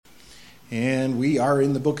And we are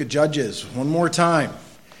in the book of Judges one more time.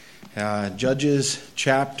 Judges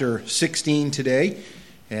chapter 16 today.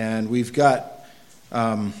 And we've got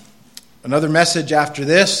another message after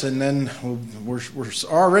this, and then we're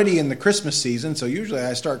already in the Christmas season. So usually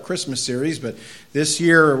I start Christmas series, but this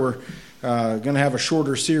year we're going to have a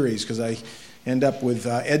shorter series because I end up with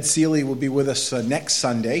Ed Seeley will be with us next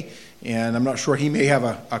Sunday. And I'm not sure, he may have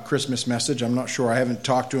a Christmas message. I'm not sure. I haven't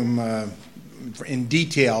talked to him in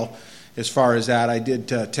detail as far as that. I did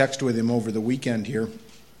text with him over the weekend here,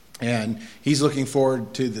 and he's looking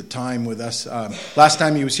forward to the time with us. Last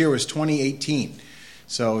time he was here was 2018,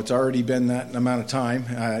 so it's already been that amount of time.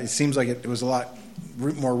 It seems like it was a lot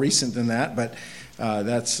more recent than that, but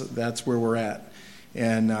that's where we're at.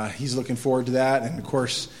 And he's looking forward to that, and of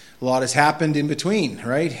course, a lot has happened in between,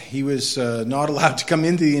 right? He was not allowed to come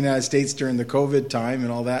into the United States during the COVID time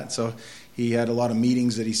and all that, so he had a lot of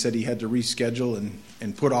meetings that he said he had to reschedule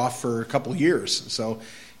and put off for a couple years. So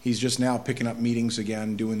he's just now picking up meetings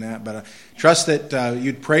again, doing that. But I trust that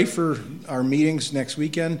you'd pray for our meetings next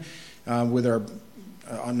weekend with our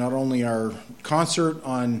not only our concert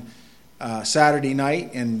on Saturday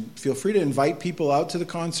night, and feel free to invite people out to the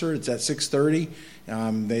concert. It's at 6:30.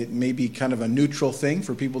 They may be kind of a neutral thing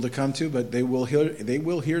for people to come to, but they will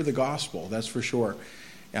hear the gospel, that's for sure.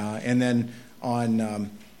 And then on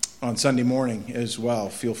Sunday morning as well,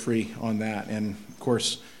 feel free on that. And of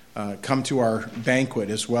course, come to our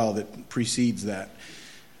banquet as well that precedes that.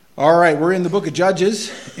 All right, we're in the book of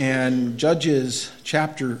Judges, and Judges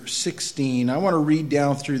chapter 16. I want to read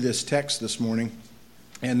down through this text this morning,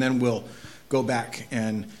 and then we'll go back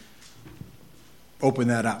and open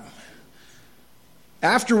that up.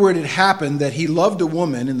 Afterward it happened that he loved a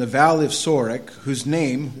woman in the valley of Sorek, whose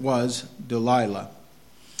name was Delilah.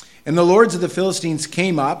 And the lords of the Philistines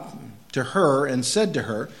came up to her and said to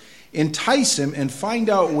her, "Entice him and find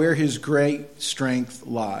out where his great strength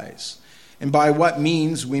lies, and by what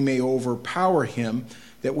means we may overpower him,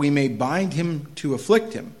 that we may bind him to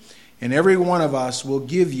afflict him. And every one of us will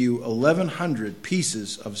give you 1,100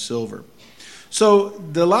 pieces of silver." So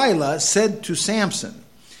Delilah said to Samson,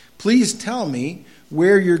 "Please tell me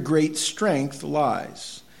where your great strength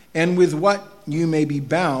lies, and with what you may be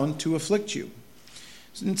bound to afflict you."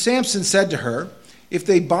 And Samson said to her, "If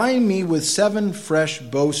they bind me with 7 fresh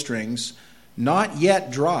bowstrings, not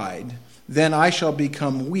yet dried, then I shall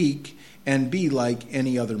become weak and be like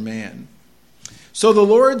any other man." So the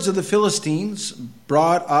lords of the Philistines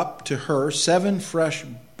brought up to her 7 fresh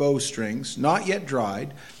bowstrings, not yet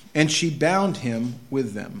dried, and she bound him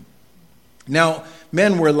with them. Now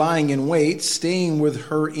men were lying in wait, staying with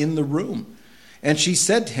her in the room. And she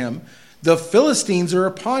said to him, "The Philistines are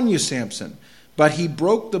upon you, Samson." But he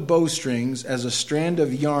broke the bowstrings as a strand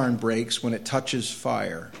of yarn breaks when it touches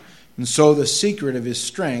fire. And so the secret of his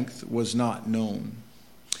strength was not known.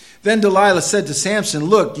 Then Delilah said to Samson,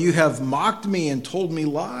 "Look, you have mocked me and told me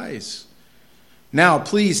lies. Now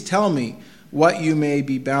please tell me what you may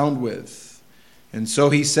be bound with." And so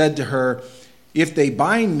he said to her, "If they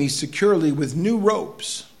bind me securely with new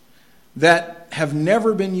ropes that have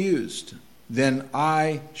never been used, then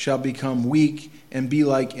I shall become weak and be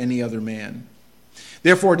like any other man."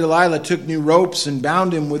 Therefore Delilah took new ropes and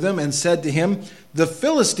bound him with them and said to him, "The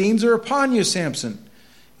Philistines are upon you, Samson."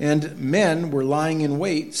 And men were lying in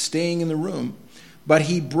wait, staying in the room. But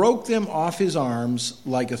he broke them off his arms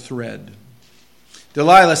like a thread.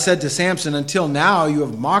 Delilah said to Samson, "Until now you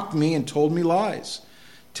have mocked me and told me lies.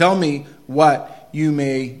 Tell me what you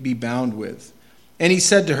may be bound with." And he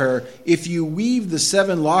said to her, "If you weave the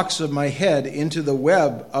 7 locks of my head into the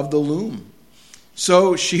web of the loom."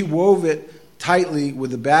 So she wove it tightly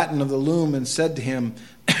with the batten of the loom and said to him,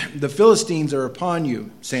 "The Philistines are upon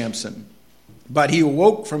you, Samson." But he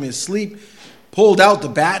awoke from his sleep, pulled out the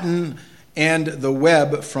batten and the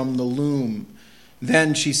web from the loom.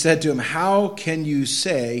 Then she said to him, "How can you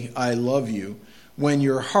say, 'I love you,' when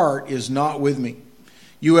your heart is not with me?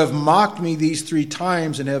 You have mocked me these 3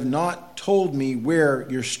 times and have not told me where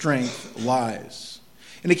your strength lies."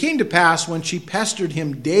 And it came to pass, when she pestered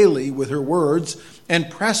him daily with her words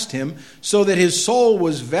and pressed him so that his soul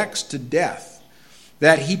was vexed to death,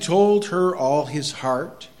 that he told her all his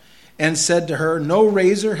heart and said to her, "No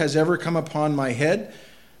razor has ever come upon my head,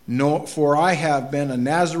 for I have been a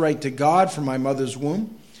Nazirite to God from my mother's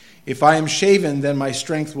womb. If I am shaven, then my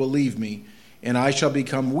strength will leave me, and I shall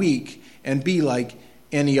become weak and be like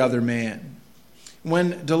any other man."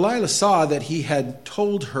 When Delilah saw that he had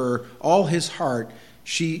told her all his heart,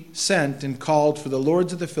 she sent and called for the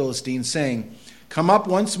lords of the Philistines, saying, "Come up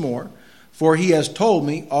once more, for he has told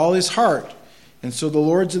me all his heart." And so the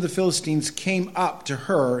lords of the Philistines came up to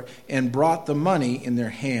her and brought the money in their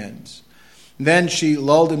hands. Then she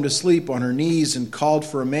lulled him to sleep on her knees and called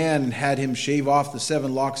for a man and had him shave off the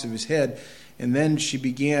 7 locks of his head. And then she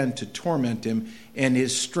began to torment him, and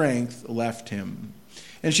his strength left him.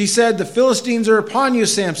 And she said, "The Philistines are upon you,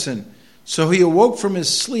 Samson." So he awoke from his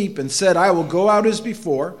sleep and said, "I will go out as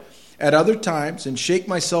before at other times and shake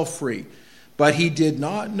myself free." But he did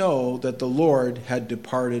not know that the Lord had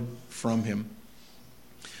departed from him.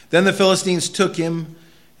 Then the Philistines took him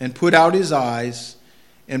and put out his eyes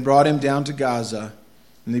and brought him down to Gaza.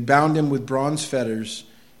 And they bound him with bronze fetters,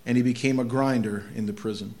 and he became a grinder in the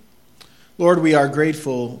prison. Lord, we are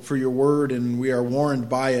grateful for your word, and we are warned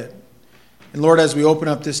by it. And Lord, as we open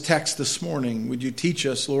up this text this morning, would you teach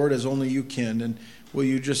us, Lord, as only you can? And will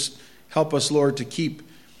you just help us, Lord, to keep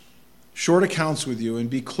short accounts with you and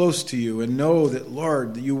be close to you and know that,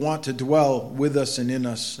 Lord, that you want to dwell with us and in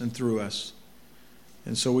us and through us.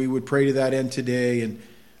 And so we would pray to that end today, and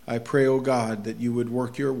I pray, O God, that you would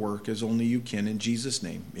work your work as only you can. In Jesus'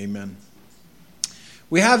 name, amen.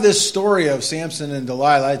 We have this story of Samson and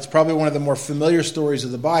Delilah. It's probably one of the more familiar stories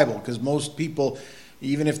of the Bible, because most people,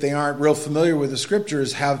 even if they aren't real familiar with the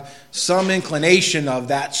scriptures, have some inclination of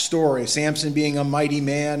that story. Samson being a mighty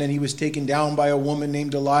man, and he was taken down by a woman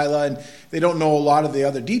named Delilah, and they don't know a lot of the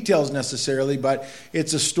other details necessarily, but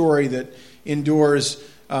it's a story that endures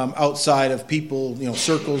outside of people,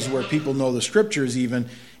 circles where people know the scriptures even.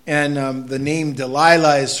 And the name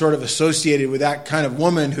Delilah is sort of associated with that kind of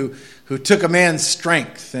woman who took a man's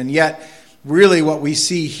strength. And yet, really what we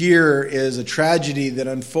see here is a tragedy that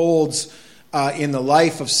unfolds in the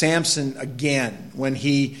life of Samson again, when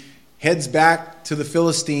he heads back to the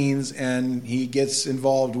Philistines and he gets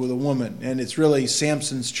involved with a woman. And it's really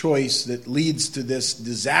Samson's choice that leads to this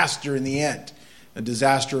disaster in the end, a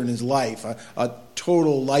disaster in his life, a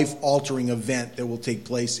total life-altering event that will take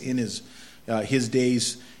place in his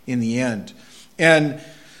days in the end. And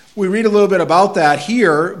we read a little bit about that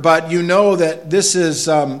here, but you know that this is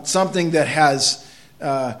something that has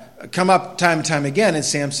come up time and time again in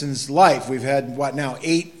Samson's life. We've had,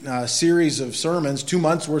 8 series of sermons, 2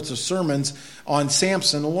 months worth of sermons on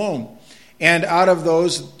Samson alone. And out of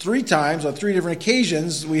those 3 times, on 3 different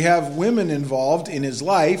occasions, we have women involved in his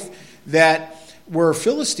life that were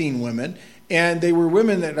Philistine women. And they were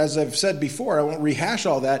women that, as I've said before, I won't rehash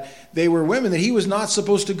all that, they were women that he was not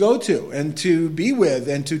supposed to go to and to be with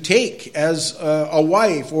and to take as a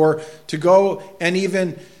wife, or to go and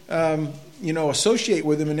even associate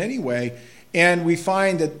with him in any way. And we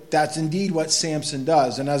find that that's indeed what Samson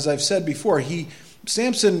does. And as I've said before,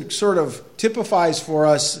 Samson sort of typifies for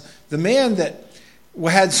us the man that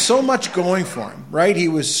had so much going for him, right? He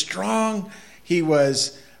was strong. He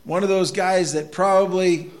was one of those guys that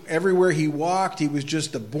probably everywhere he walked, he was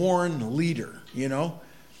just a born leader,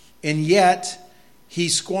 And yet, he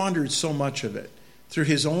squandered so much of it through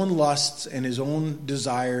his own lusts and his own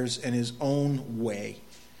desires and his own way.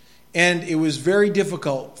 And it was very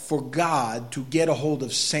difficult for God to get a hold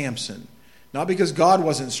of Samson. Not because God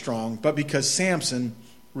wasn't strong, but because Samson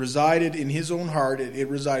resided in his own heart. It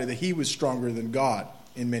resided that he was stronger than God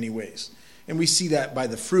in many ways. And we see that by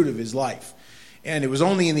the fruit of his life. And it was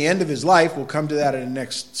only in the end of his life, we'll come to that in the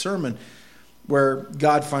next sermon, where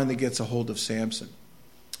God finally gets a hold of Samson.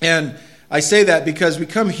 And I say that because we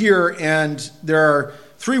come here and there are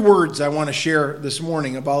 3 words I want to share this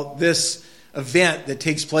morning about this event that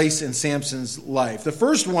takes place in Samson's life. The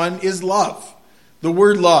first one is love. The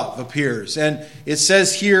word love appears. And it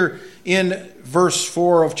says here in verse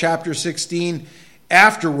 4 of chapter 16,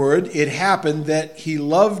 "Afterward it happened that he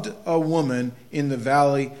loved a woman in the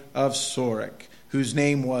valley of Sorek, whose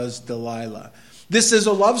name was Delilah." This is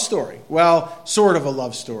a love story. Well, sort of a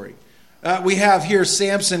love story. We have here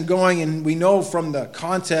Samson going, and we know from the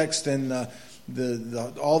context and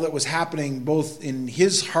all that was happening both in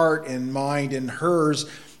his heart and mind and hers,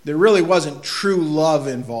 there really wasn't true love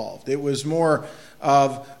involved. It was more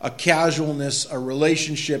of a casualness, a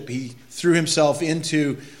relationship he threw himself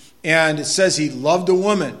into, and it says he loved a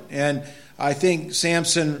woman. And I think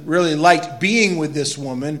Samson really liked being with this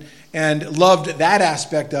woman and loved that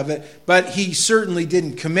aspect of it, but he certainly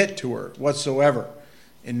didn't commit to her whatsoever.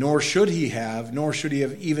 And nor should he have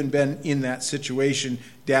even been in that situation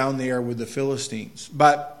down there with the Philistines.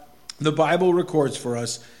 But the Bible records for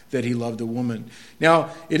us that he loved a woman.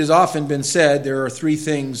 Now, it has often been said there are 3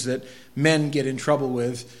 things that men get in trouble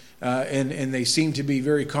with, and they seem to be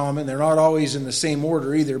very common. They're not always in the same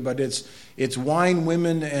order either, but it's wine,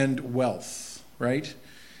 women, and wealth, right?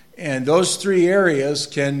 And those 3 areas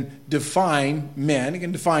can define men. It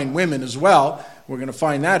can define women as well. We're going to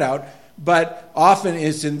find that out. But often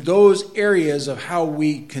it's in those areas of how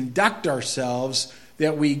we conduct ourselves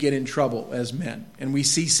that we get in trouble as men. And we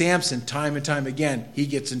see Samson time and time again. He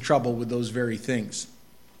gets in trouble with those very things.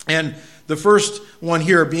 And the first one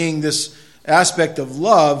here being this aspect of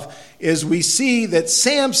love is we see that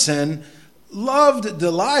Samson loved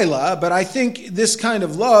Delilah, but I think this kind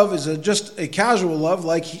of love is just a casual love,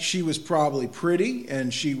 like she was probably pretty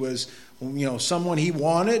and she was, someone he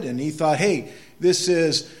wanted, and he thought, hey, this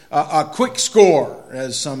is a quick score,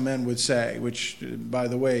 as some men would say, which, by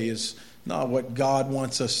the way, is not what God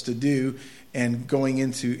wants us to do and going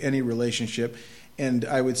into any relationship. And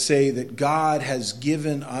I would say that God has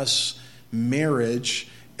given us marriage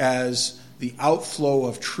as the outflow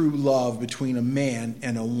of true love between a man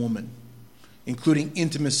and a woman, including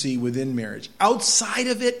intimacy within marriage. Outside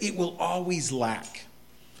of it, it will always lack.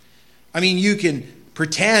 I mean, you can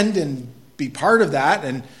pretend and be part of that,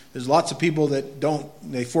 and there's lots of people that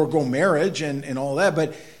they forego marriage and all that,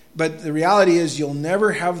 but the reality is you'll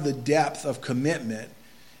never have the depth of commitment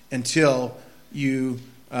until you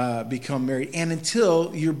become married, and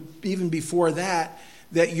until you're, even before that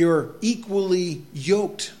you're equally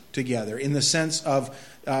yoked together, in the sense of,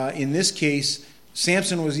 in this case,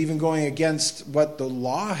 Samson was even going against what the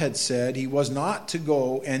law had said. He was not to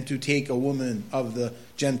go and to take a woman of the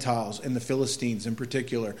Gentiles and the Philistines in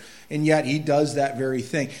particular. And yet he does that very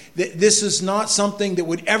thing. This is not something that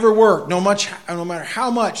would ever work. No matter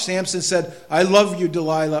how much Samson said, I love you,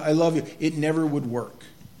 Delilah, I love you. It never would work.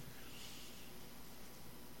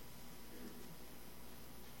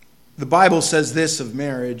 The Bible says this of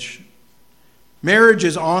marriage: marriage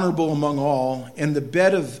is honorable among all, and the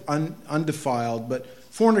bed of undefiled, but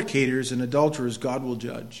fornicators and adulterers God will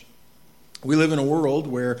judge. We live in a world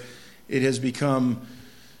where it has become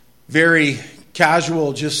very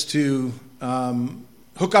casual just to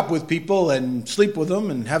hook up with people and sleep with them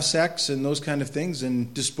and have sex and those kind of things,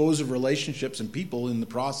 and dispose of relationships and people in the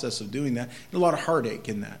process of doing that. And a lot of heartache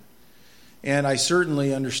in that. And I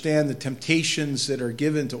certainly understand the temptations that are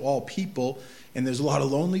given to all people, and there's a lot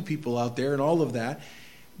of lonely people out there and all of that.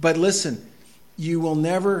 But listen, you will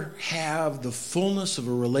never have the fullness of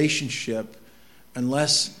a relationship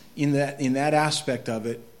unless in that aspect of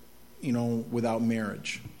it, without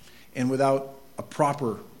marriage, and without a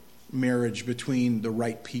proper marriage between the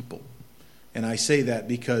right people. And I say that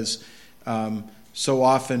because so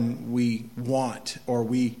often we want, or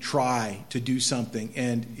we try to do something,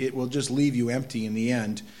 and it will just leave you empty in the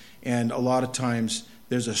end. And a lot of times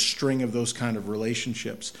there's a string of those kind of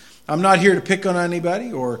relationships. I'm not here to pick on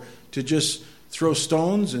anybody or to just throw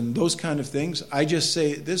stones and those kind of things. I just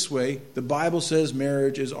say it this way: the Bible says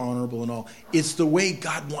marriage is honorable and all. It's the way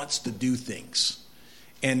God wants to do things.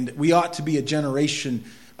 And we ought to be a generation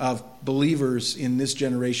of believers in this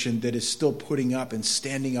generation that is still putting up and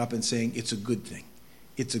standing up and saying it's a good thing.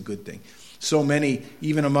 It's a good thing. So many,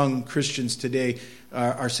 even among Christians today,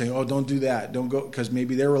 are saying, oh, don't do that. Don't go, because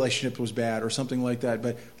maybe their relationship was bad or something like that.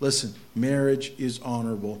 But listen, marriage is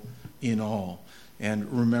honorable in all.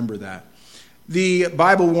 And remember that. The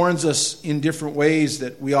Bible warns us in different ways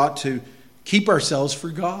that we ought to keep ourselves for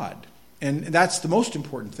God. And that's the most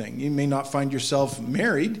important thing. You may not find yourself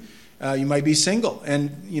married. You might be single.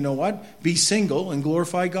 And you know what? Be single and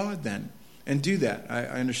glorify God then. And do that. I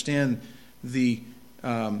understand the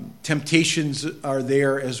temptations are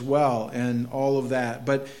there as well and all of that.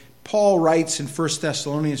 But Paul writes in 1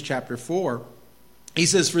 Thessalonians chapter 4, he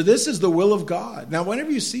says, for this is the will of God. Now,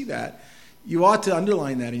 whenever you see that, you ought to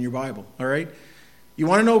underline that in your Bible, all right? You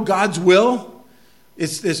want to know God's will?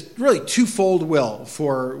 It's this really twofold will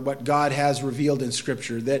for what God has revealed in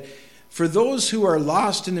Scripture, that for those who are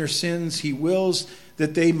lost in their sins, he wills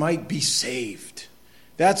that they might be saved.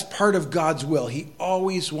 That's part of God's will. He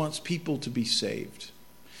always wants people to be saved.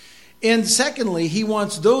 And secondly, he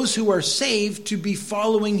wants those who are saved to be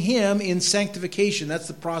following him in sanctification. That's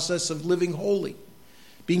the process of living holy,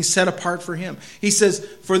 being set apart for him. He says,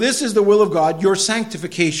 for this is the will of God, your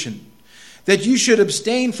sanctification, that you should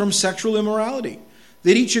abstain from sexual immorality,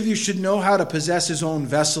 that each of you should know how to possess his own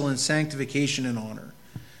vessel in sanctification and honor.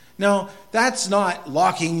 Now, that's not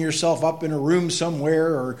locking yourself up in a room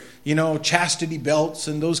somewhere or, chastity belts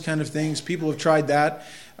and those kind of things. People have tried that.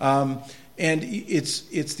 And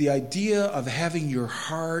it's the idea of having your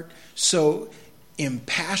heart so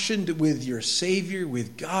impassioned with your Savior,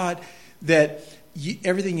 with God, that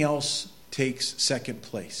everything else takes second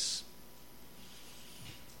place.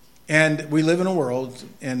 And we live in a world,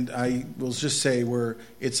 and I will just say, where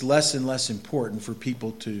it's less and less important for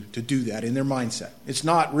people to do that in their mindset. It's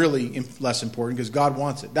not really less important because God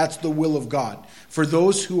wants it. That's the will of God. For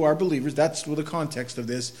those who are believers, that's what the context of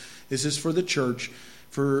this. This is for the church,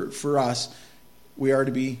 for us. We are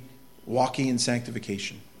to be walking in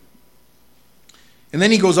sanctification. And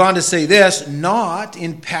then he goes on to say this, not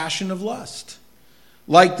in passion of lust,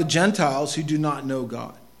 like the Gentiles who do not know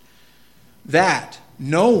God, that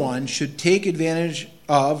no one should take advantage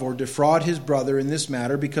of or defraud his brother in this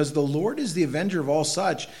matter, because the Lord is the avenger of all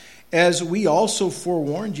such, as we also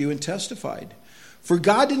forewarned you and testified. For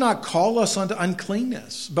God did not call us unto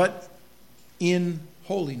uncleanness, but in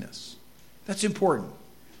holiness. That's important.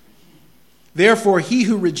 Therefore, he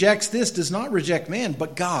who rejects this does not reject man,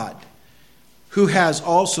 but God, who has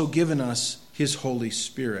also given us his Holy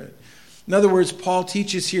Spirit. In other words, Paul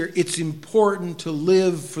teaches here it's important to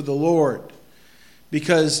live for the Lord,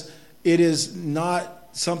 because it is not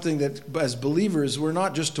something that, as believers, we're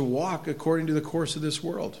not just to walk according to the course of this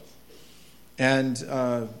world. And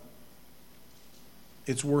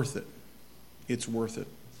it's worth it. It's worth it.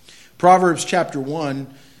 Proverbs chapter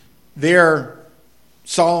 1, there,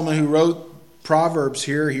 Solomon, who wrote Proverbs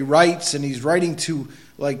here, he writes, and he's writing to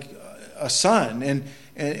like a son, and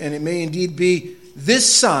it may indeed be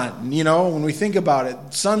this son, when we think about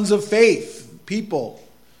it, sons of faith, people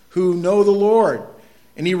who know the Lord.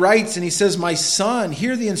 And he writes and he says, my son,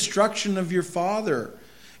 hear the instruction of your father,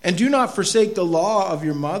 and do not forsake the law of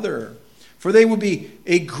your mother, for they will be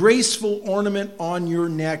a graceful ornament on your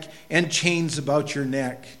neck and chains about your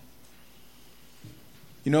neck.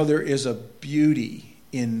 There is a beauty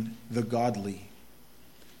in the godly.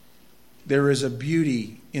 There is a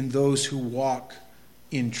beauty in those who walk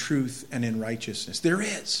in truth and in righteousness. There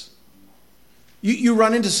is. You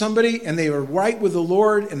run into somebody and they are right with the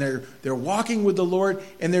Lord, and they're walking with the Lord,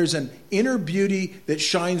 and there's an inner beauty that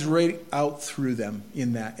shines right out through them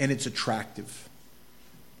in that, and it's attractive.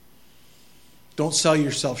 Don't sell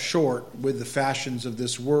yourself short with the fashions of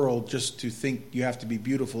this world just to think you have to be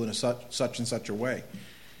beautiful in a such and such a way.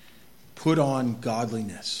 Put on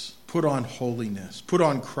godliness. Put on holiness. Put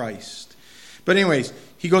on Christ. But anyways,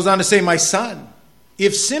 he goes on to say, my son,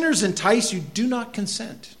 if sinners entice you, do not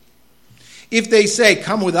consent. If they say,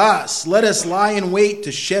 come with us, let us lie in wait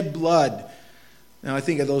to shed blood. Now I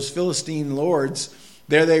think of those Philistine lords.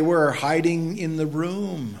 There they were, hiding in the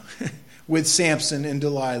room with Samson and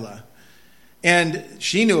Delilah. And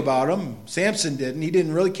she knew about him. Samson didn't. He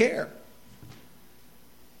didn't really care.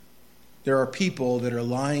 There are people that are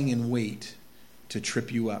lying in wait to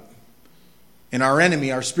trip you up. And our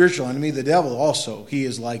enemy, our spiritual enemy, the devil also, he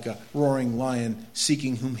is like a roaring lion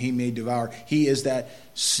seeking whom he may devour. He is that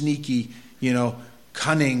sneaky,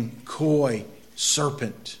 cunning, coy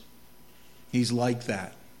serpent. He's like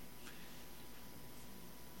that.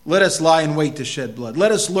 Let us lie in wait to shed blood.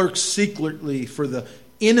 Let us lurk secretly for the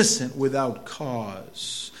innocent without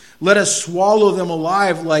cause. Let us swallow them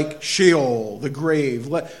alive like Sheol, the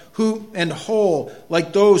grave, and whole,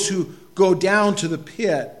 like those who go down to the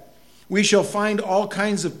pit. We shall find all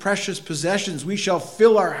kinds of precious possessions. We shall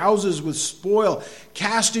fill our houses with spoil.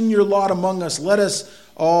 Cast in your lot among us. Let us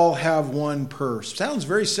all have one purse. Sounds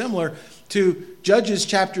very similar to Judges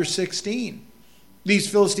chapter 16. These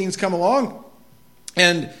Philistines come along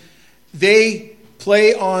and they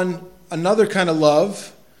play on another kind of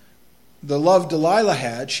love. The love Delilah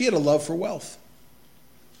had. She had a love for wealth.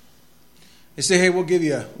 They say, hey, we'll give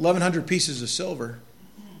you 1,100 pieces of silver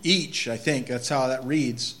each, I think. That's how that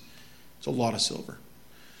reads. It's a lot of silver.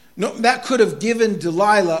 No, that could have given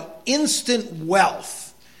Delilah instant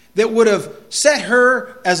wealth that would have set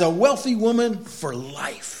her as a wealthy woman for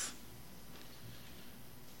life.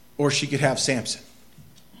 Or she could have Samson,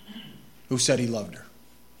 who said he loved her.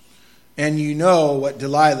 And you know what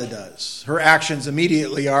Delilah does. Her actions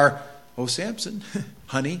immediately are, oh, Samson,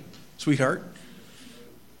 honey, sweetheart,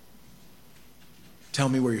 tell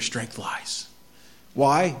me where your strength lies.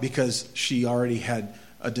 Why? Because she already had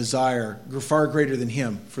a desire far greater than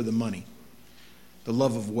him for the money, the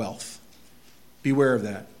love of wealth. Beware of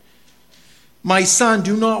that. My son,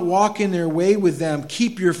 do not walk in their way with them.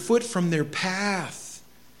 Keep your foot from their path.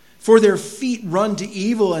 For their feet run to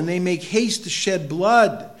evil, and they make haste to shed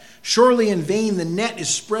blood. Surely in vain the net is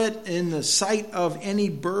spread in the sight of any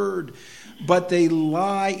bird, but they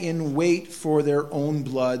lie in wait for their own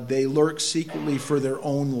blood. They lurk secretly for their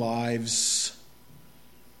own lives.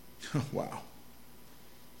 Wow.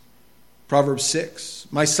 Proverbs 6.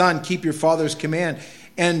 My son, keep your father's command,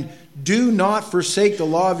 and do not forsake the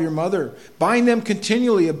law of your mother. Bind them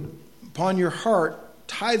continually upon your heart.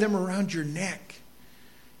 Tie them around your neck.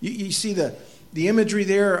 You see the imagery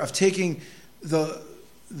there of taking the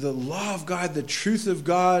law of God, the truth of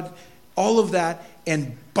God, all of that,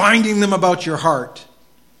 and binding them about your heart.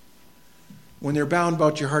 When they're bound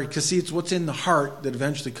about your heart, because see, it's what's in the heart that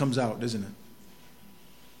eventually comes out, isn't it?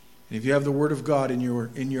 And if you have the Word of God in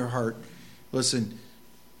your heart, listen,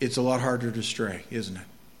 it's a lot harder to stray, isn't it?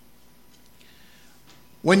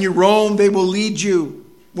 When you roam, they will lead you.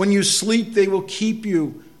 When you sleep, they will keep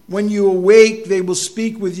you. When you awake, they will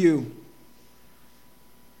speak with you.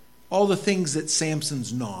 All the things that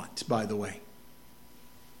Samson's not, by the way.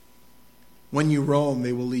 When you roam,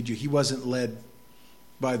 they will lead you. He wasn't led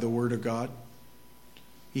by the word of God.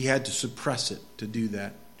 He had to suppress it to do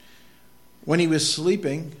that. When he was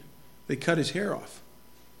sleeping, they cut his hair off.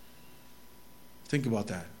 Think about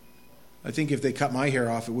that. I think if they cut my hair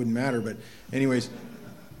off, it wouldn't matter. But anyways,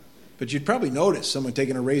 but you'd probably notice someone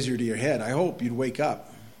taking a razor to your head. I hope you'd wake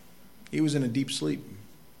up. He was in a deep sleep.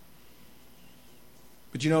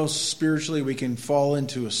 But spiritually we can fall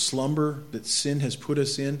into a slumber that sin has put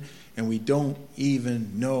us in, and we don't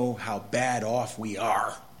even know how bad off we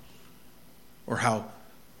are or how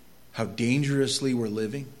dangerously we're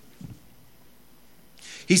living.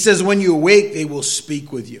 He says, when you awake, they will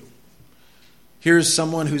speak with you. Here's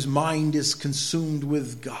someone whose mind is consumed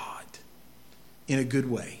with God in a good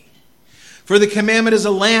way. For the commandment is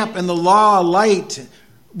a lamp and the law a light.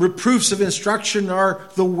 Reproofs of instruction are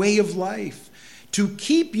the way of life, to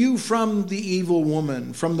keep you from the evil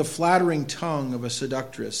woman, from the flattering tongue of a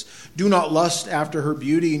seductress. Do not lust after her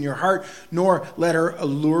beauty in your heart, nor let her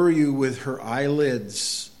allure you with her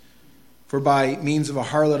eyelids. For by means of a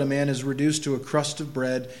harlot a man is reduced to a crust of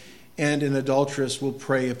bread, and an adulteress will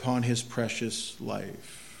prey upon his precious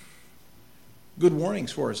life. Good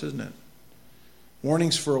warnings for us, isn't it?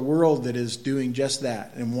 Warnings for a world that is doing just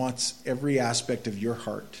that and wants every aspect of your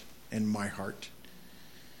heart and my heart.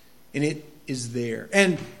 And it is there.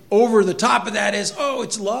 And over the top of that is,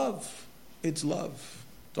 it's love. It's love.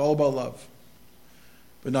 It's all about love.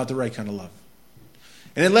 But not the right kind of love.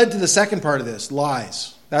 And it led to the second part of this,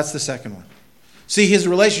 lies. That's the second one. See, his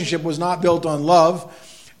relationship was not built on love.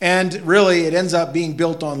 And really, it ends up being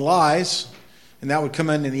built on lies. And that would come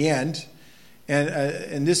in the end.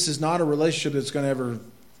 And this is not a relationship that's going to ever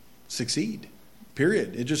succeed.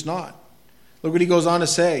 Period. It's just not. Look what he goes on to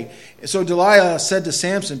say. So Delilah said to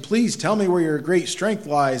Samson, please tell me where your great strength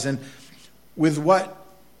lies, and with what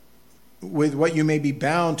you may be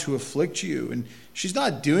bound to afflict you. And she's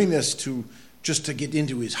not doing this just to get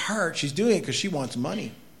into his heart. She's doing it because she wants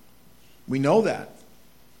money. We know that.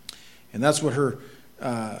 And that's what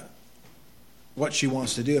what she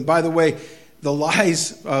wants to do. And by the way, the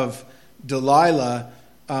lies of Delilah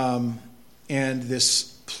and this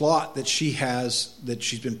plot that she has, that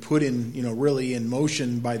she's been put in, really in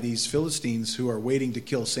motion by these Philistines who are waiting to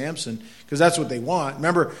kill Samson, because that's what they want.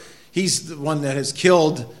 Remember, he's the one that has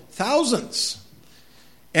killed thousands.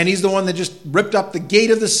 And he's the one that just ripped up the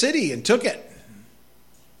gate of the city and took it.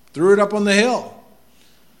 Threw it up on the hill.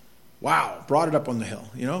 Wow, brought it up on the hill,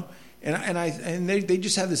 And they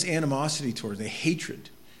just have this animosity towards, they hatred,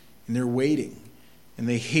 and they're waiting, and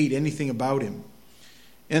they hate anything about him.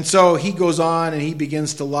 And so he goes on and he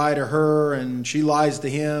begins to lie to her, and she lies to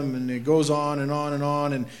him, and it goes on and on and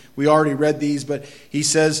on. And we already read these, but he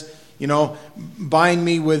says, bind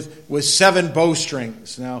me with 7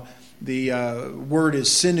 bowstrings. Now, the word is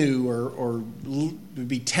sinew, or would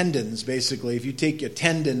be tendons, basically. If you take a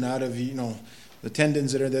tendon out of, the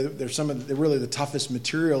tendons they're really the toughest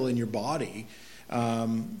material in your body,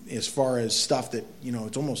 as far as stuff that,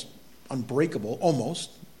 it's almost unbreakable,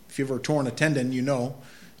 almost. If you've ever torn a tendon,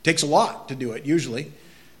 it takes a lot to do it, usually,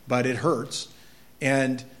 but it hurts.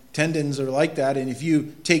 And tendons are like that. And if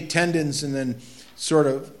you take tendons and then sort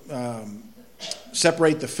of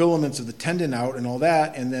separate the filaments of the tendon out and all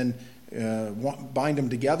that, and then bind them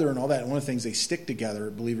together and all that, and one of the things, they stick together,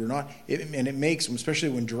 believe it or not, and it makes them, especially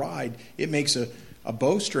when dried, it makes a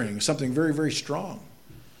bowstring, something very, very strong.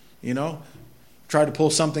 Try to pull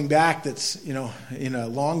something back that's, in a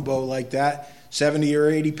long bow like that, 70 or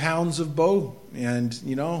 80 pounds of bow, and,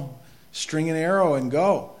 string an arrow and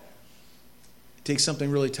go. It takes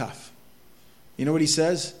something really tough. You know what he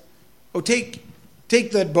says? Take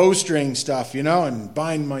that bowstring stuff, and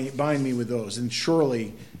bind me with those, and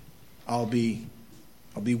surely I'll be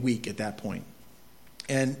weak at that point.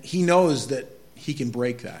 And he knows that he can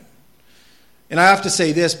break that. And I have to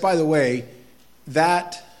say this, by the way,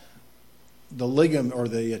 that the ligament or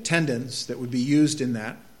the tendons that would be used in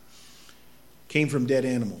that came from dead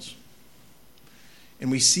animals.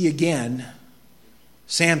 And we see again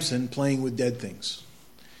Samson playing with dead things.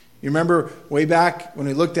 You remember way back when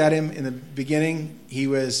we looked at him in the beginning, he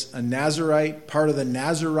was a Nazirite. Part of the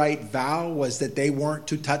Nazirite vow was that they weren't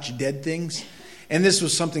to touch dead things. And this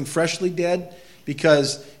was something freshly dead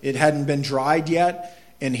because it hadn't been dried yet.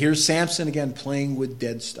 And here's Samson again playing with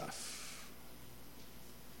dead stuff.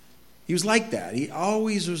 He was like that. He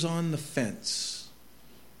always was on the fence.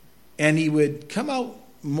 And he would come out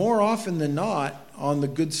more often than not on the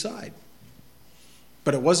good side.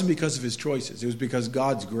 But it wasn't because of his choices. It was because of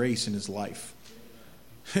God's grace in his life.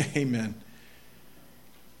 Amen.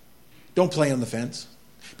 Don't play on the fence.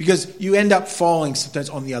 Because you end up falling sometimes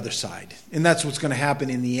on the other side. And that's what's going to happen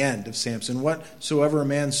in the end of Samson. Whatsoever a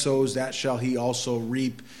man sows, that shall he also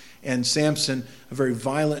reap. And Samson, a very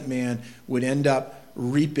violent man, would end up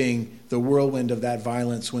reaping the whirlwind of that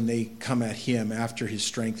violence when they come at him after his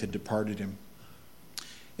strength had departed him.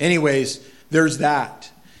 Anyways, there's that.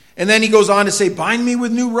 And then he goes on to say, bind me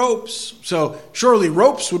with new ropes. So surely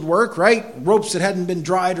ropes would work, right? Ropes that hadn't been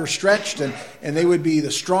dried or stretched, and they would be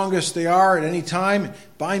the strongest they are at any time.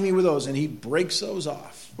 Bind me with those. And he breaks those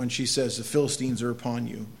off when she says, the Philistines are upon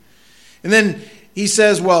you. And then he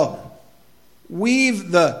says, well,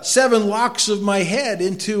 weave the 7 locks of my head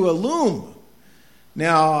into a loom.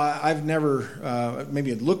 Now, I've never,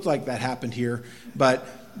 maybe it looked like that happened here, but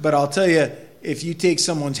I'll tell you, if you take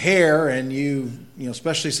someone's hair and you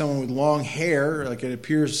especially someone with long hair, like it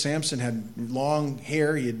appears Samson had long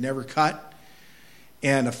hair he had never cut,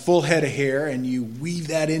 and a full head of hair, and you weave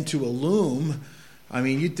that into a loom, I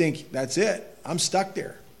mean, you'd think, that's it. I'm stuck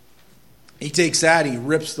there. He takes that, he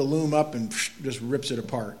rips the loom up and just rips it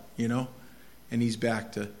apart, and he's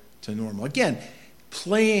back to normal. Again,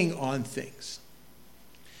 playing on things.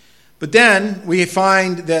 But then we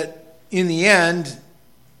find that in the end,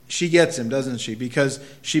 she gets him, doesn't she? Because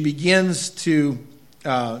she begins to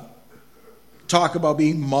talk about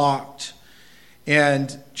being mocked.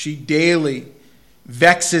 And she daily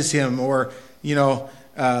vexes him or,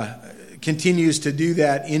 continues to do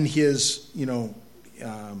that in his, in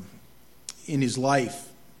his life.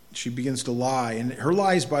 She begins to lie. And her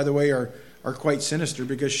lies, by the way, are quite sinister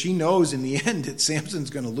because she knows in the end that Samson's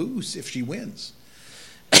going to lose if she wins.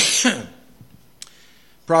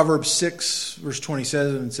 Proverbs 6, verse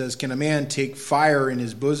 27 says, can a man take fire in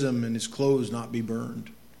his bosom and his clothes not be burned?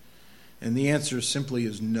 And the answer simply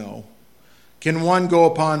is no. Can one go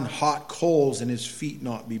upon hot coals and his feet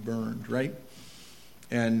not be burned, right?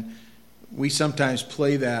 And we sometimes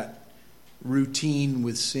play that routine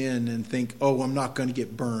with sin and think, oh, I'm not going to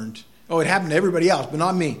get burned. Oh, it happened to everybody else, but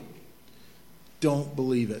not me. Don't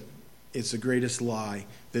believe it. It's the greatest lie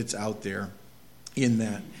that's out there in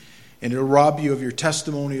that. And it'll rob you of your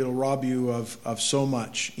testimony. It'll rob you of so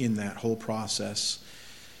much in that whole process.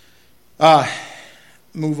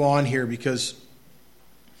 Move on here because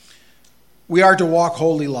we are to walk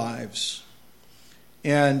holy lives.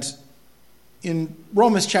 And in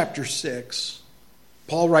Romans chapter 6,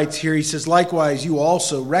 Paul writes here, he says, likewise, you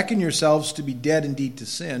also reckon yourselves to be dead indeed to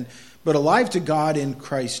sin, but alive to God in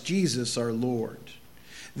Christ Jesus our Lord.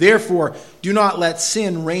 Therefore, do not let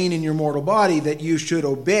sin reign in your mortal body, that you should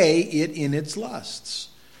obey it in its lusts.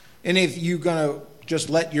 And if you're going to just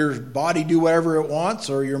let your body do whatever it wants,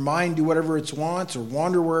 or your mind do whatever it wants, or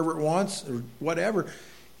wander wherever it wants, or whatever,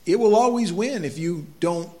 it will always win if you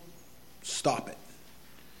don't stop it.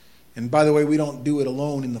 And by the way, we don't do it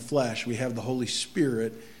alone in the flesh. We have the Holy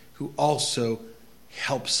Spirit who also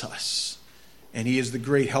helps us. And he is the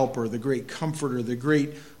great helper, the great comforter, the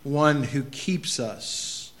great one who keeps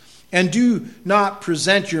us. And do not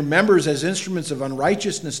present your members as instruments of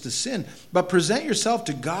unrighteousness to sin, but present yourself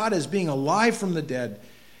to God as being alive from the dead,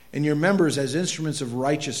 and your members as instruments of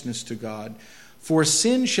righteousness to God. For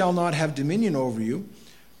sin shall not have dominion over you,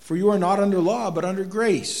 for you are not under law, but under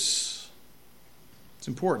grace. It's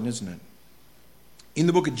important, isn't it? In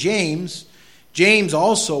the book of James, James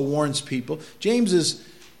also warns people. James is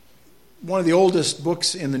one of the oldest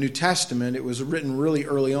books in the New Testament. It was written really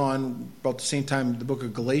early on, about the same time the book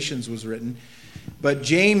of Galatians was written. But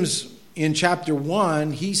James, in chapter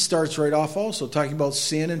 1, he starts right off also talking about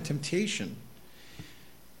sin and temptation.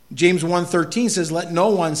 James 1:13 says, let no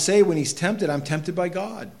one say when he's tempted, I'm tempted by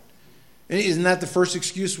God. And isn't that the first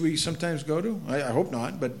excuse we sometimes go to? I hope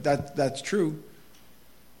not, but that's true.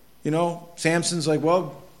 Samson's like,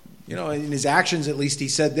 well, in his actions, at least, he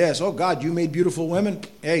said this, oh, God, you made beautiful women.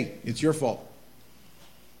 Hey, it's your fault.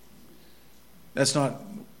 That's not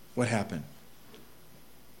what happened.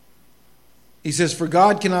 He says, for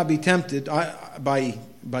God cannot be tempted by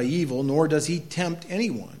evil, nor does he tempt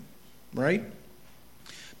anyone, right?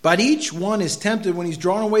 But each one is tempted when he's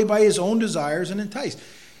drawn away by his own desires and enticed.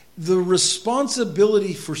 The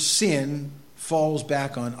responsibility for sin falls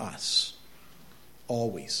back on us,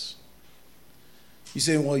 always. You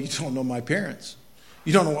say, well, you don't know my parents.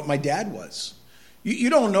 You don't know what my dad was. You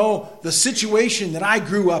don't know the situation that I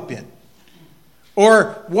grew up in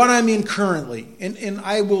or what I'm in currently. And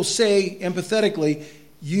I will say empathetically,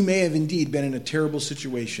 you may have indeed been in a terrible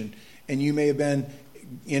situation and you may have been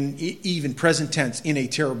in even present tense, in a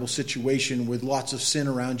terrible situation with lots of sin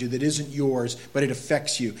around you that isn't yours, but it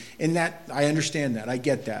affects you. And that, I understand that. I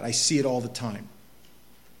get that. I see it all the time.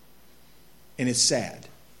 And it's sad.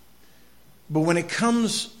 But when it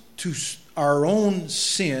comes to our own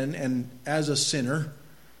sin, and as a sinner,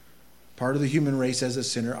 part of the human race as a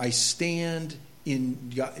sinner, I stand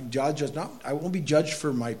in judge. I won't be judged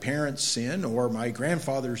for my parents' sin or my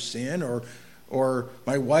grandfather's sin or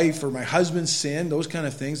my wife or my husband's sin, those kind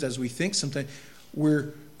of things. As we think sometimes,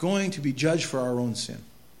 we're going to be judged for our own sin.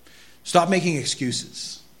 Stop making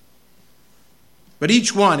excuses. But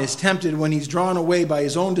each one is tempted when he's drawn away by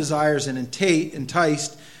his own desires and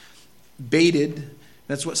enticed, baited.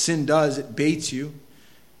 That's what sin does. It baits you.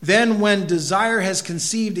 Then when desire has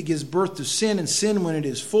conceived, it gives birth to sin. And sin, when it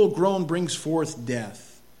is full grown, brings forth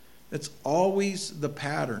death. That's always the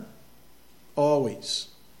pattern. Always.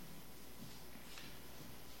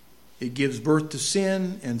 It gives birth to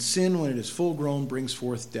sin. And sin, when it is full grown, brings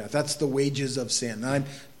forth death. That's the wages of sin.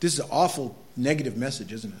 This is an awful negative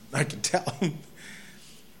message, isn't it? I can tell.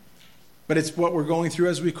 But it's what we're going through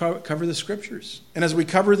as we cover the Scriptures. And as we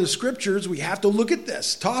cover the Scriptures, we have to look at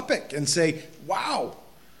this topic and say, wow.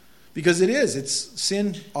 Because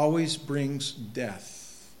sin always brings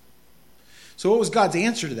death. So what was God's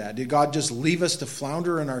answer to that? Did God just leave us to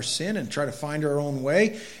flounder in our sin and try to find our own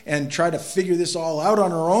way and try to figure this all out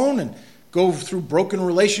on our own and go through broken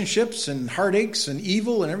relationships and heartaches and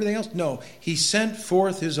evil and everything else? No. He sent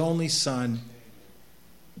forth his only Son,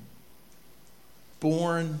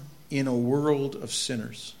 born in a world of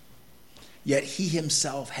sinners. Yet he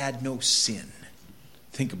himself had no sin.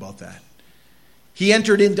 Think about that. He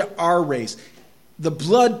entered into our race. The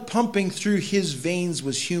blood pumping through his veins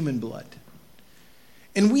was human blood.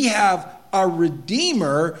 And we have a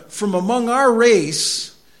Redeemer from among our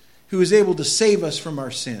race who is able to save us from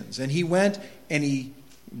our sins. And he went and he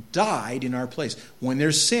died in our place. When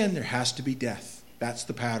there's sin, there has to be death. That's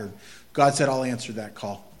the pattern. God said, I'll answer that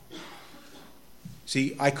call.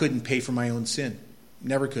 See, I couldn't pay for my own sin.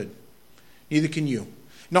 Never could. Neither can you.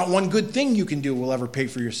 Not one good thing you can do will ever pay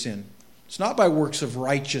for your sin. It's not by works of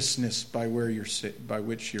righteousness by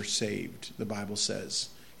which you're saved, the Bible says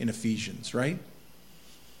in Ephesians, right?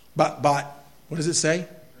 But what does it say?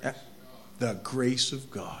 The grace of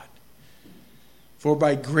God. For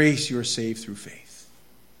by grace you are saved through faith.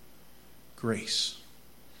 Grace.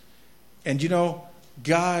 And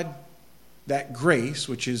God, that grace,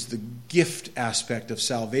 which is the gift aspect of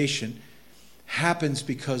salvation, happens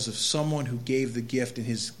because of someone who gave the gift, and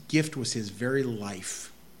his gift was his very life.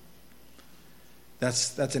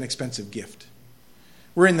 That's an expensive gift.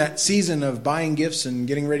 We're in that season of buying gifts and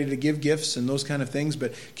getting ready to give gifts and those kind of things,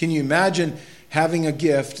 but can you imagine having a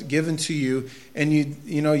gift given to you and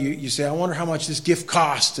you say, I wonder how much this gift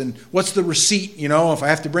cost and what's the receipt, if I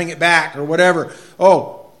have to bring it back or whatever.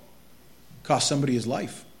 Oh, cost somebody his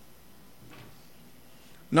life.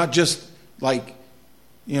 Not just like,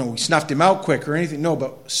 we snuffed him out quick or anything. No,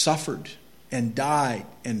 but suffered and died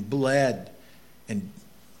and bled and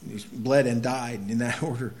died in that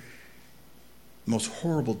order. Most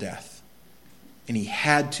horrible death. And he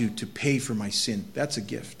had to pay for my sin. That's a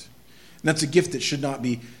gift. And that's a gift that should not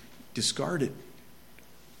be discarded.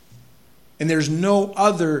 And there's no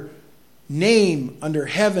other name under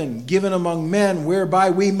heaven given among men whereby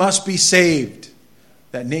we must be saved.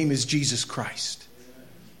 That name is Jesus Christ.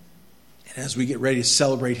 And as we get ready to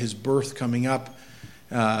celebrate his birth coming up,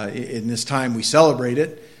 in this time we celebrate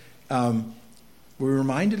it, we're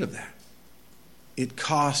reminded of that. It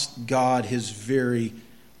cost God his very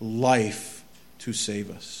life to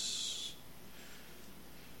save us.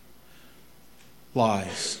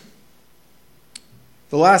 Lies.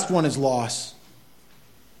 The last one is loss.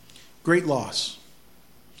 Great loss.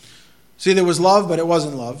 See, there was love, but it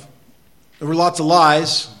wasn't love. There were lots of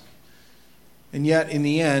lies. And yet, in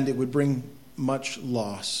the end, it would bring much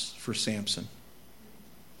loss for Samson.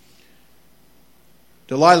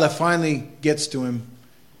 Delilah finally gets to him,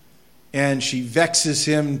 and she vexes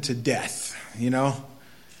him to death,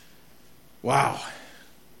 Wow.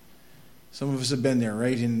 Some of us have been there,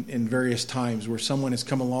 right, in various times where someone has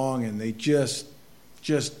come along and they just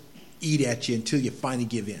eat at you until you finally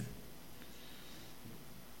give in.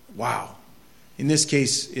 Wow. In this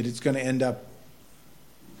case, it's going to end up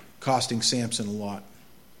costing Samson a lot.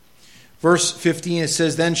 Verse 15, it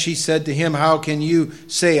says, Then she said to him, How can you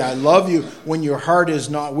say, I love you, when your heart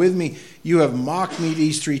is not with me? You have mocked me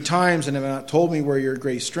these 3 times, and have not told me where your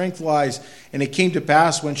great strength lies. And it came to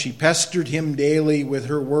pass, when she pestered him daily with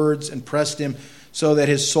her words, and pressed him, so that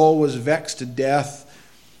his soul was vexed to death,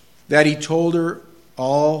 that he told her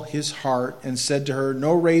all his heart, and said to her,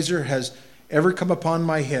 No razor has ever come upon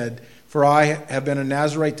my head, for I have been a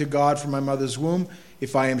Nazarite to God from my mother's womb.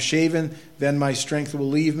 If I am shaven, then my strength will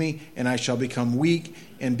leave me, and I shall become weak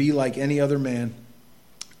and be like any other man."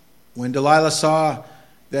 When Delilah saw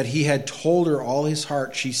that he had told her all his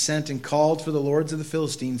heart, she sent and called for the lords of the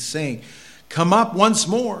Philistines, saying, "Come up once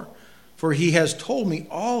more, for he has told me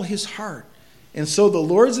all his heart." And so the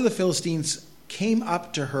lords of the Philistines came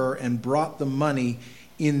up to her and brought the money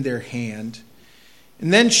in their hand.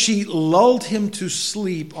 And then she lulled him to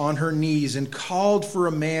sleep on her knees and called for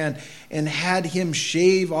a man and had him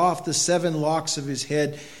shave off the 7 locks of his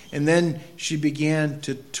head. And then she began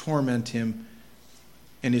to torment him,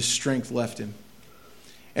 and his strength left him.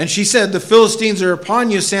 And she said, "The Philistines are upon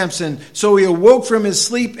you, Samson." So he awoke from his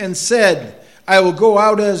sleep and said, "I will go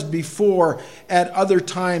out as before at other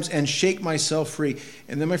times and shake myself free."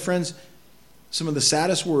 And then, my friends, some of the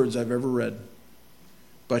saddest words I've ever read.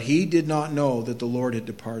 But he did not know that the Lord had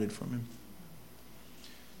departed from him.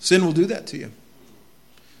 Sin will do that to you.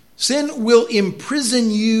 Sin will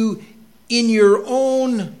imprison you in your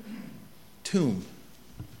own tomb,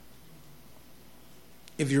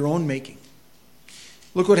 of your own making.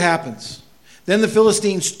 Look what happens. Then the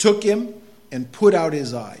Philistines took him and put out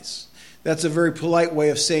his eyes. That's a very polite way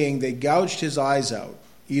of saying they gouged his eyes out,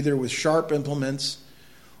 either with sharp implements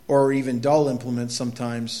or even dull implements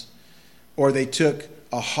sometimes, or they took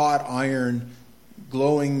a hot iron,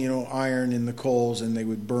 glowing, iron in the coals, and they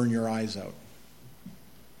would burn your eyes out.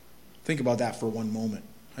 Think about that for one moment.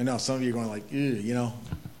 I know some of you are going like, ew,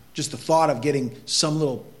 just the thought of getting some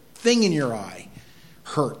little thing in your eye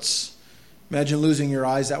hurts. Imagine losing your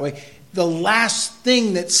eyes that way. The last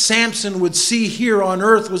thing that Samson would see here on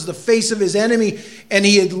earth was the face of his enemy, and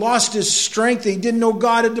he had lost his strength. He didn't know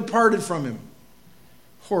God had departed from him.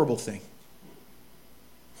 Horrible thing.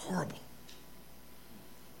 Horrible.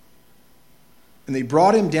 And they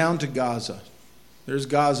brought him down to Gaza. There's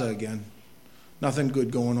Gaza again. Nothing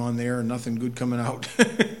good going on there, and nothing good coming out.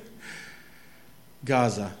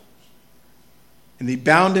 Gaza. And they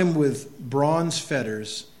bound him with bronze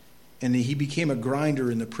fetters, and he became a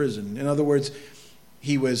grinder in the prison. In other words,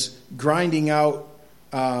 he was grinding out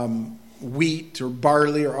wheat or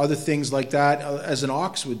barley or other things like that as an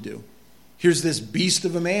ox would do. Here's this beast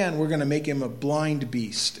of a man. We're going to make him a blind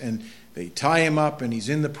beast. And they tie him up, and he's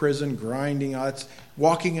in the prison grinding out,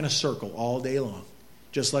 walking in a circle all day long,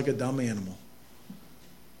 just like a dumb animal.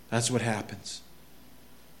 That's what happens.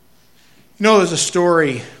 There's a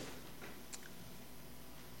story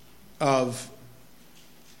of,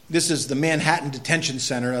 this is the Manhattan Detention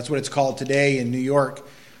Center. That's what it's called today in New York.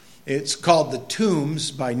 It's called the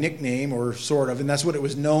Tombs by nickname, or sort of, and that's what it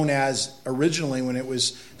was known as originally when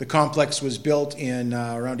the complex was built in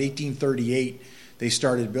around 1838. They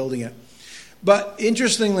started building it. But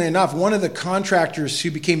interestingly enough, one of the contractors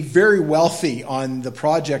who became very wealthy on the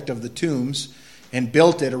project of the Tombs and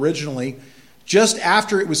built it originally, just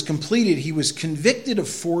after it was completed, he was convicted of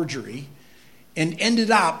forgery and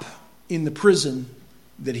ended up in the prison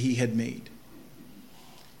that he had made,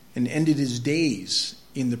 and ended his days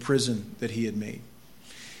in the prison that he had made.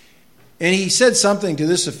 And he said something to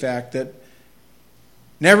this effect, that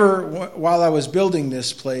never, while I was building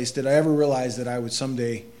this place, did I ever realize that I would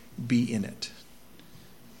someday be in it.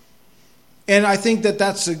 And I think that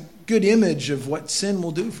that's a good image of what sin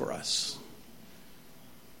will do for us.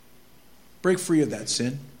 Break free of that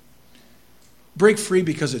sin. Break free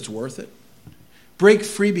because it's worth it. Break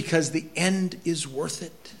free because the end is worth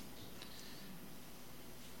it.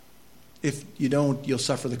 If you don't, you'll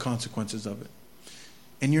suffer the consequences of it.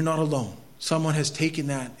 And you're not alone. Someone has taken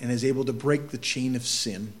that and is able to break the chain of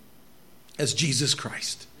sin as Jesus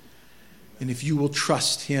Christ. And if you will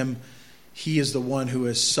trust him, he is the one who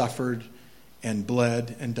has suffered and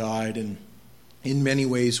bled and died. And in many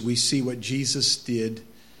ways, we see what Jesus did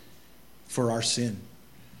for our sin.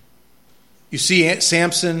 You see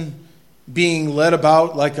Samson being led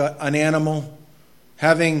about like an animal,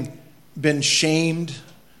 having been shamed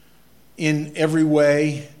in every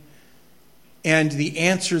way. And the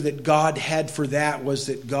answer that God had for that was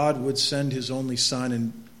that God would send his only son,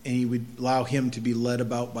 and he would allow him to be led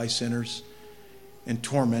about by sinners and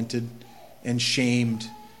tormented and shamed.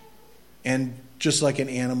 And just like an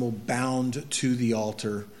animal bound to the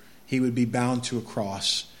altar, he would be bound to a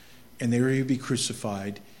cross, and there he would be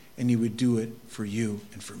crucified, and he would do it for you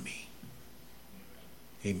and for me.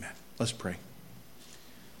 Amen. Let's pray.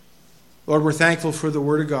 Lord, we're thankful for the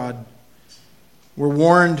Word of God. We're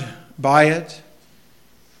warned by it.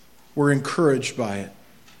 We're encouraged by it.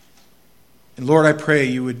 And Lord, I pray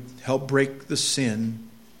you would help break the sin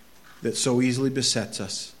that so easily besets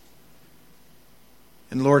us.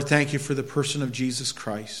 And Lord, thank you for the person of Jesus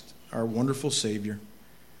Christ. our wonderful Savior.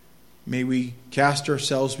 May we cast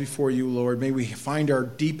ourselves before you, Lord. May we find our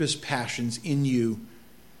deepest passions in you.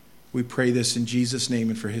 We pray this in Jesus' name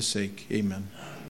and for his sake. Amen.